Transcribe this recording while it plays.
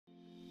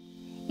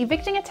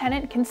Evicting a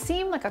tenant can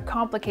seem like a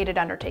complicated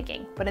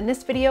undertaking, but in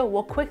this video,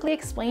 we'll quickly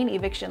explain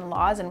eviction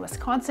laws in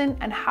Wisconsin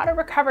and how to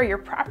recover your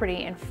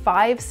property in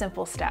 5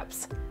 simple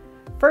steps.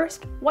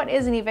 First, what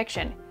is an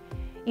eviction?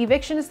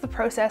 Eviction is the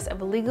process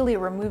of legally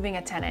removing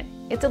a tenant.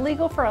 It's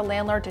illegal for a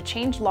landlord to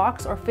change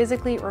locks or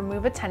physically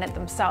remove a tenant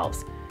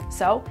themselves.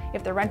 So,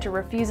 if the renter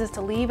refuses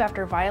to leave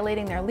after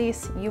violating their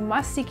lease, you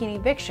must seek an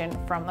eviction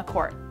from the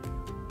court.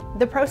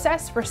 The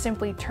process for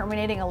simply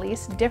terminating a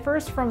lease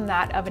differs from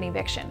that of an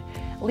eviction.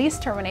 Lease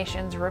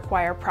terminations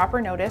require proper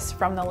notice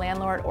from the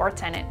landlord or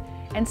tenant,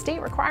 and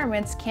state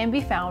requirements can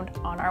be found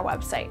on our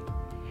website.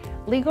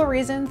 Legal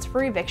reasons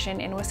for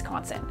eviction in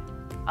Wisconsin.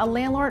 A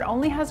landlord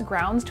only has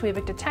grounds to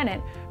evict a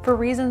tenant for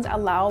reasons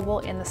allowable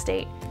in the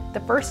state.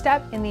 The first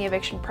step in the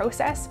eviction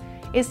process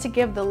is to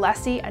give the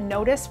lessee a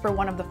notice for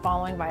one of the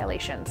following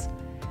violations: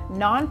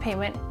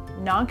 non-payment,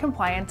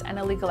 non-compliance, and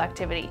illegal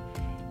activity.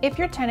 If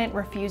your tenant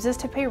refuses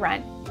to pay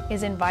rent,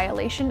 is in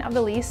violation of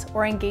the lease,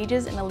 or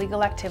engages in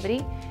illegal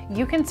activity,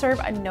 you can serve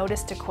a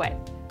notice to quit.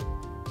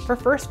 For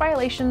first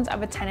violations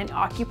of a tenant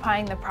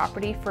occupying the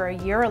property for a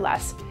year or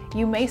less,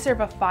 you may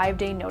serve a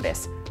 5-day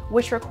notice,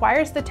 which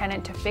requires the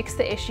tenant to fix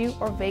the issue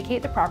or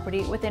vacate the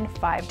property within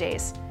 5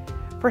 days.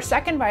 For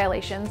second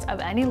violations of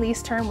any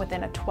lease term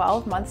within a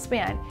 12-month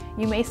span,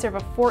 you may serve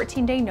a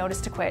 14-day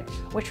notice to quit,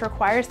 which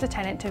requires the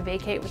tenant to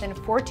vacate within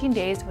 14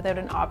 days without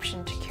an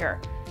option to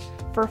cure.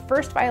 For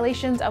first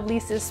violations of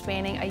leases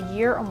spanning a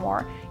year or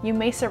more, you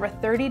may serve a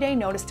 30-day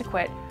notice to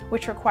quit,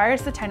 which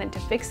requires the tenant to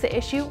fix the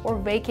issue or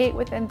vacate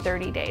within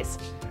 30 days.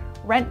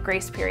 Rent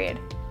grace period.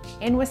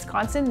 In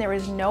Wisconsin, there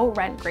is no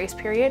rent grace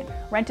period.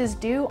 Rent is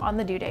due on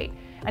the due date.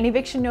 An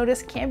eviction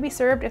notice can be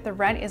served if the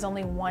rent is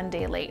only 1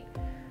 day late.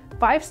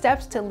 5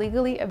 steps to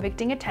legally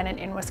evicting a tenant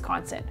in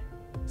Wisconsin.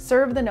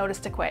 Serve the notice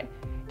to quit.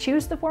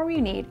 Choose the form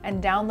you need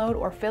and download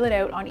or fill it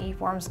out on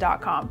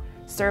eForms.com.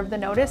 Serve the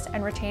notice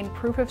and retain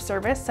proof of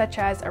service, such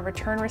as a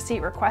return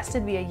receipt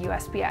requested via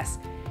USPS.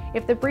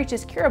 If the breach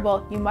is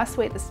curable, you must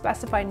wait the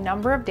specified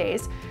number of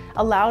days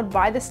allowed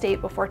by the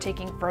state before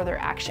taking further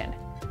action.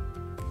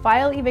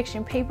 File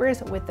eviction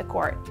papers with the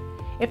court.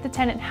 If the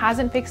tenant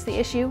hasn't fixed the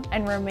issue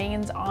and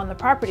remains on the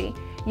property,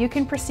 you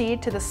can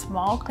proceed to the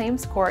small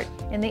claims court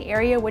in the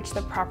area which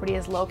the property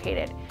is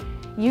located.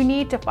 You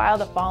need to file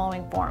the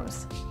following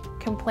forms: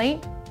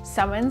 complaint,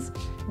 summons,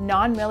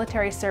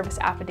 non-military service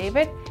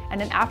affidavit,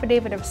 and an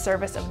affidavit of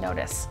service of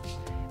notice.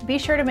 Be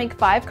sure to make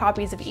 5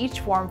 copies of each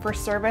form for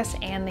service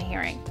and the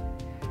hearing.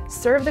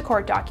 Serve the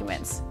court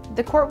documents.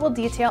 The court will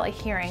detail a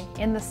hearing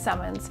in the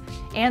summons,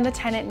 and the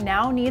tenant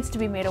now needs to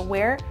be made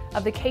aware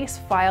of the case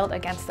filed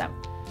against them.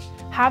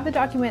 Have the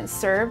documents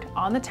served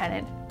on the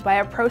tenant by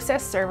a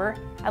process server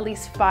at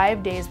least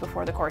 5 days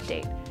before the court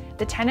date.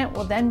 The tenant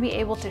will then be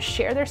able to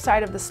share their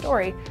side of the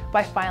story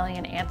by filing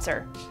an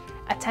answer.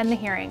 Attend the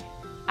hearing.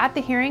 At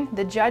the hearing,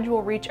 the judge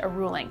will reach a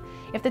ruling.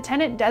 If the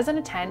tenant doesn't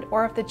attend,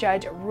 or if the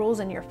judge rules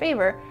in your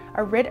favor,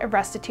 a writ of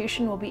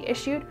restitution will be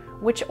issued,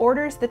 which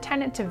orders the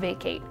tenant to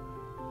vacate.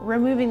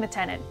 Removing the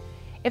tenant.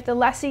 If the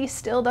lessee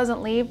still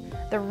doesn't leave,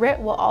 the writ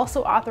will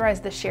also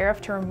authorize the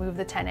sheriff to remove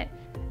the tenant.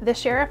 The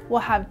sheriff will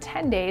have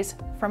 10 days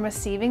from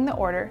receiving the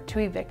order to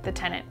evict the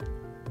tenant.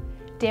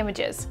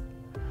 Damages.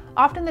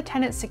 Often the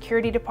tenant's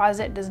security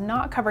deposit does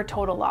not cover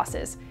total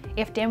losses.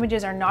 If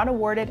damages are not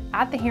awarded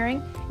at the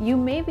hearing, you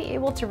may be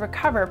able to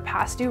recover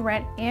past due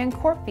rent and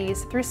court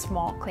fees through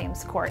small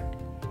claims court.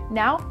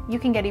 Now you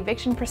can get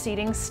eviction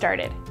proceedings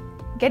started.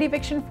 Get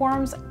eviction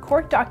forms,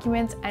 court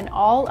documents, and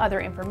all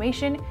other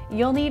information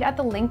you'll need at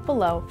the link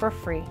below for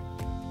free.